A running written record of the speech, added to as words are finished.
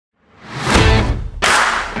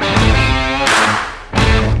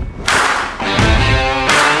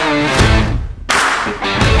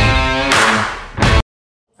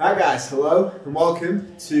hello and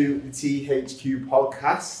welcome to the THQ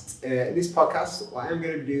podcast. In this podcast, what I'm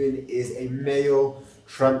going to be doing is a male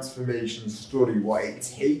transformation study, what it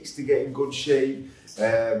takes to get in good shape,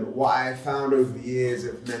 what I found over the years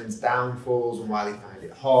of men's downfalls and why they find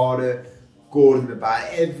it harder, good and the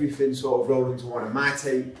bad, everything sort of rolled into one. And my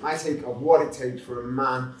take of what it takes for a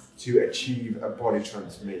man to achieve a body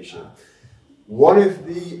transformation. One of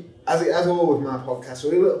the, as all with my podcast,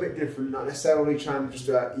 we're a little bit different, not necessarily trying to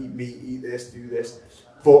just eat meat, eat this, do this,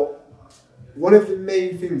 but one of the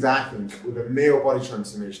main things I think with a male body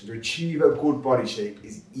transformation to achieve a good body shape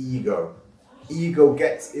is ego. Ego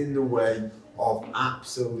gets in the way of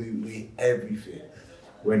absolutely everything.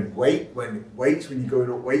 When you're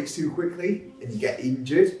going up weights too quickly and you get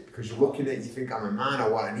injured because you're looking at it, you think, I'm a man,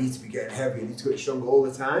 I need to be getting heavy, I need to get stronger all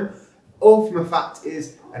the time. Ultimate fact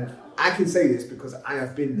is, and I can say this because I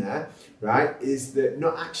have been there, right, is that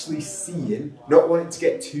not actually seeing, not wanting to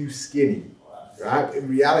get too skinny, right? In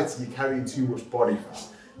reality, you're carrying too much body fat.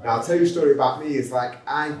 Now, I'll tell you a story about me. Is like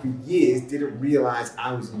I, for years, didn't realise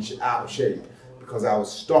I was out of shape because I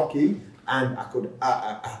was stocky and I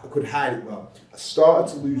could hide it well. I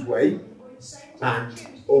started to lose weight and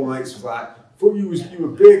all my mates was like, thought you were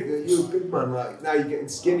big man, like now you're getting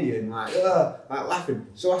skinny and like laughing.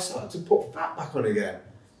 So I started to put fat back on again.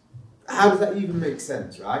 How does that even make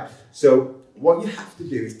sense, right? So what you have to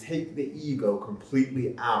do is take the ego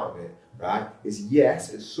completely out of it, right? Is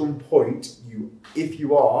yes, at some point, if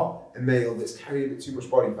you are a male that's carrying a bit too much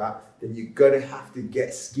body fat, then you're gonna have to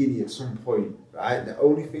get skinny at some point, right? The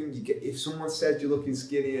only thing you get, if someone says you're looking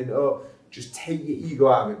skinny and just take your ego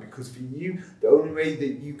out of it, because for you, the only way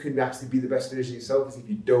that you can actually be the best version of yourself is if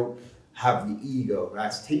you don't have the ego,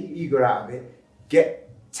 right? So take your ego out of it, get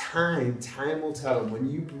time will tell, and when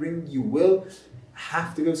you will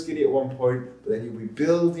have to go skinny at one point, but then you'll be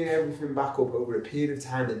building everything back up over a period of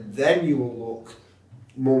time, and then you will look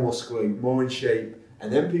more muscular, more in shape,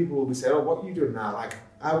 and then people will be saying, oh, what are you doing now? Like,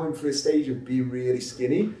 I went through a stage of being really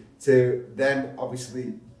skinny to then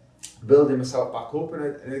obviously building myself back up,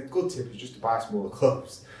 and a good tip is just to buy smaller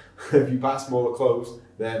clothes. If you buy smaller clothes,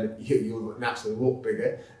 then you'll naturally look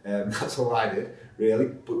bigger. That's all I did, really.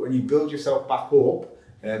 But when you build yourself back up,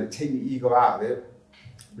 take your ego out of it,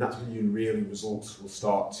 that's when your really results will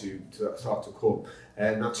start to come.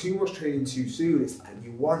 Now, too much training too soon, it's like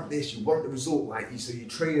you want this, you want the result, like so you're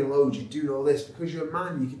training loads, you're doing all this because you're a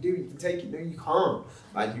man, you can do it, you can take it. No, you can't.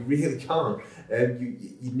 Like, you really can't.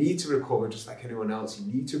 You need to recover just like anyone else.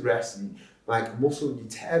 You need to rest, and like muscle, you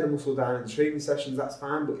tear the muscle down in the training sessions, that's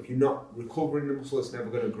fine, but if you're not recovering the muscle, it's never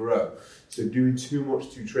going to grow. So doing too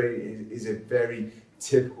much to train is a very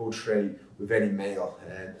typical trait with any male.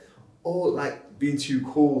 Or like being too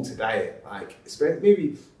cool to diet, like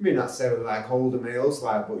maybe not necessarily like older males,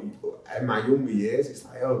 like, but in my younger years, it's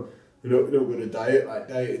like, oh, you're not going to diet, like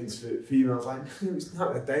dieting's for females. Like, no, it's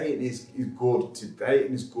not. Dieting is good.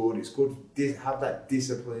 Dieting is good. It's good to have that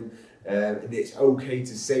discipline, and it's okay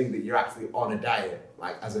to say that you're actually on a diet.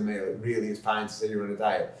 Like, as a male, it really is fine to say you're on a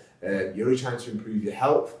diet. You're only trying to improve your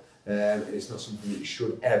health. And it's not something that you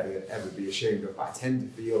should ever be ashamed of. I tend to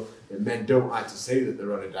feel that men don't like to say that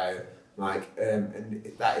they're on a diet, like, and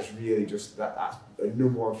that is really just that's the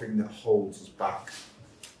number one thing that holds us back.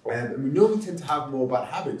 And we normally tend to have more bad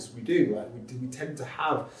habits. We do, like we tend to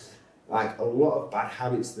have like a lot of bad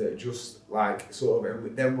habits that are just like sort of,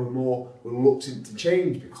 and then we're more reluctant to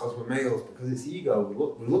change because we're males, because it's ego.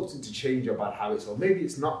 We're reluctant to change our bad habits, or maybe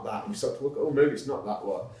it's not that. We start to look, oh, maybe it's not that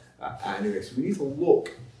one. Anyway, so we need to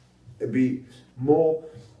look and be more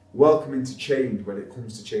welcoming to change when it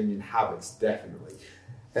comes to changing habits, definitely.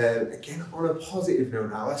 Again, on a positive note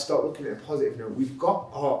now, let's start looking at a positive note. We've got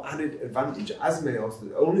our added advantage as males.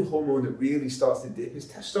 The only hormone that really starts to dip is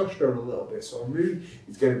testosterone a little bit, so our mood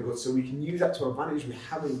is going to be good. So we can use that to our advantage. We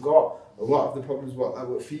haven't got a lot of the problems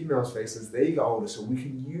what females face as they get older, so we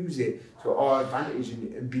can use it to our advantage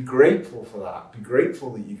and be grateful for that. Be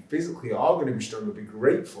grateful that you physically are going to be stronger. Be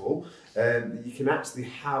grateful that you can actually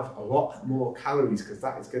have a lot more calories, because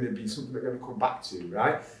that is going to be something they're going to come back to,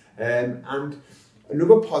 right? And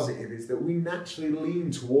another positive is that we naturally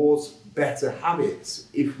lean towards better habits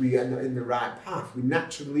if we are in the right path. We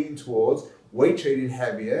naturally lean towards weight training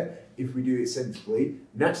heavier if we do it sensibly,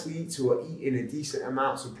 naturally eating a decent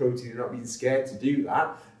amount of protein and not being scared to do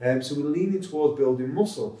that. So we're leaning towards building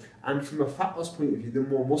muscle. And from a fat loss point of view, the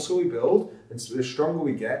more muscle we build and the stronger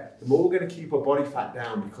we get, the more we're going to keep our body fat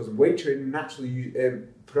down, because weight training naturally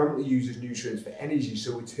predominantly uses nutrients for energy.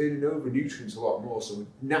 So we're turning over nutrients a lot more. So we're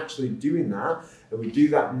naturally doing that, and we do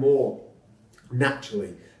that more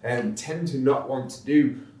naturally. We tend to not want to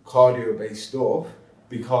do cardio-based stuff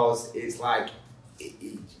because it's like,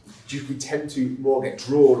 it we tend to more get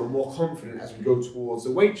drawn or more confident as we go towards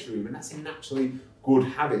the weight room, and that's a naturally good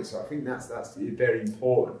habit. So I think that's very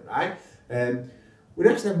important, right? We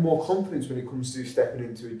actually have more confidence when it comes to stepping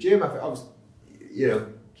into a gym. I think, obviously, you know,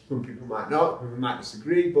 some people might not, we might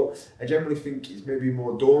disagree, but I generally think it's maybe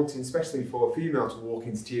more daunting, especially for a female, to walk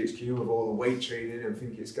into THQ with all the weight training and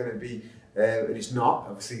think it's going to be, and it's not.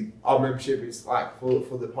 Obviously, our membership is like,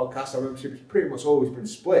 for the podcast, our membership has pretty much always been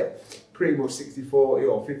split, pretty much 60-40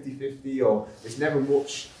 or 50-50, or it's never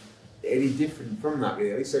much any different from that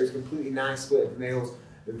really. So it's a completely nice split of males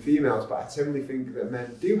and females, but I generally think that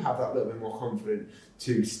men do have that little bit more confident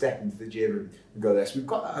to step into the gym and go there. So we've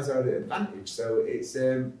got that as our advantage. So it is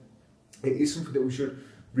something that we should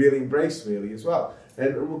really embrace really as well.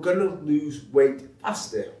 And we're going to lose weight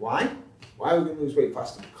faster. Why? Why are we going to lose weight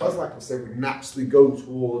faster? Because, like I said, we naturally go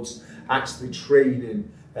towards actually training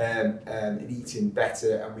and eating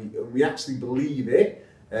better, and we actually believe it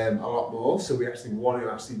a lot more. So we actually want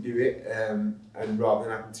to actually do it, and rather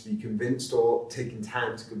than having to be convinced or taking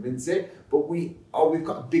time to convince it. But we've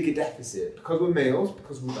got a bigger deficit because we're males,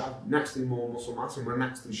 because we have naturally more muscle mass and we're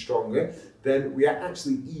naturally stronger. Then we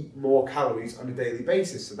actually eat more calories on a daily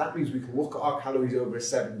basis. So that means we can look at our calories over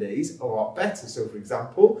 7 days a lot better. So, for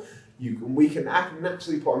example, I can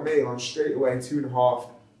naturally put a male on straight away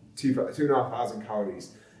 2,500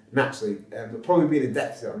 calories. Naturally, there'll probably be a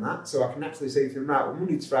deficit on that, so I can actually say to him, right, well,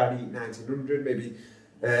 Monday to Friday eat 1,900, maybe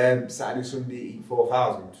Saturday, Sunday eat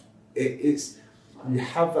 4,000. You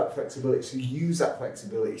have that flexibility, so use that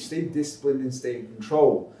flexibility, stay disciplined and stay in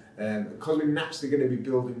control. Because we're naturally going to be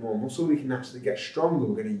building more muscle, we can actually get stronger,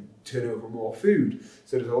 we're going to turn over more food.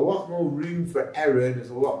 So there's a lot more room for error, and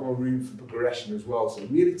there's a lot more room for progression as well. So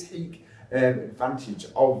really take advantage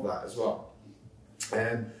of that as well.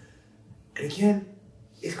 And again,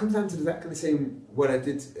 it comes down to exactly the same what I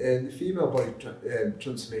did in the female body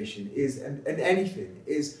transformation and anything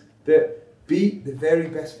is that be the very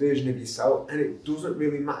best version of yourself, and it doesn't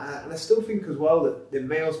really matter. And I still think as well that the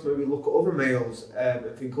males maybe look at other males and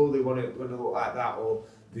think, oh, they want to look like that, or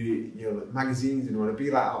the magazines and want to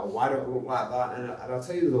be like that, or why don't I look like that? And I'll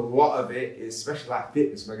tell you, there's a lot of it, especially like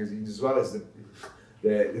fitness magazines, as well as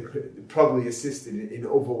they're probably assisted in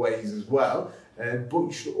other ways as well. But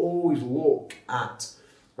you should always look at,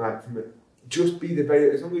 like, just be the very,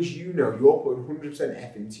 as long as you know you're putting 100%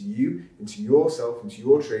 effort into you, into yourself, into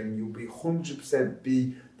your training, you'll be 100%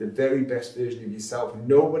 be the very best version of yourself.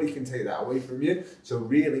 Nobody can take that away from you. So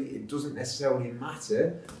really, it doesn't necessarily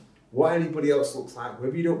matter what anybody else looks like,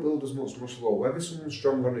 whether you don't build as much muscle or whether someone's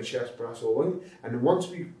strong on the chest press or what. And once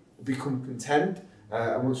we become content,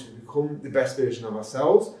 and once we become the best version of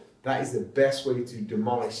ourselves, that is the best way to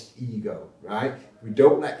demolish ego, right? We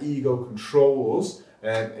don't let ego control us.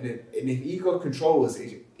 And if ego controls us,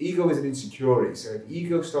 ego is an insecurity. So if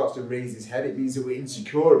ego starts to raise its head, it means that we're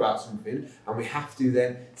insecure about something, and we have to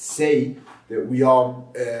then say that we are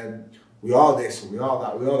this, or we are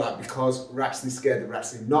that, because we're actually scared that we're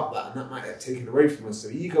actually not that, and that might get taken away from us. So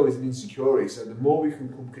ego is an insecurity. So the more we can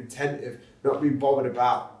become content of not being bothered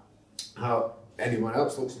about how anyone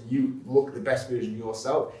else looks, and you look the best version of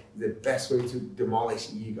yourself, is the best way to demolish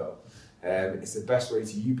ego. It's the best way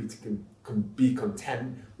to be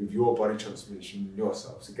content with your body transformation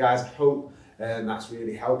yourself. So guys, I hope that's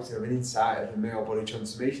really helped. An insight of a male body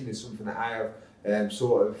transformation is something that I have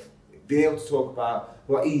sort of been able to talk about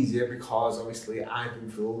a lot easier, because obviously I've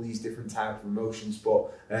been through all these different types of emotions.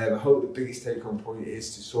 But I hope the biggest take home point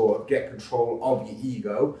is to sort of get control of your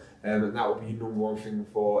ego, and that will be your number one thing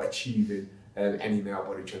for achieving any male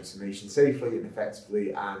body transformation safely and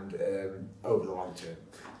effectively, and over the long term.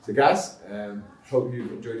 So guys, hope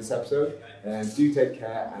you've enjoyed this episode. Do take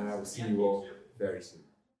care, and I will see you all very soon.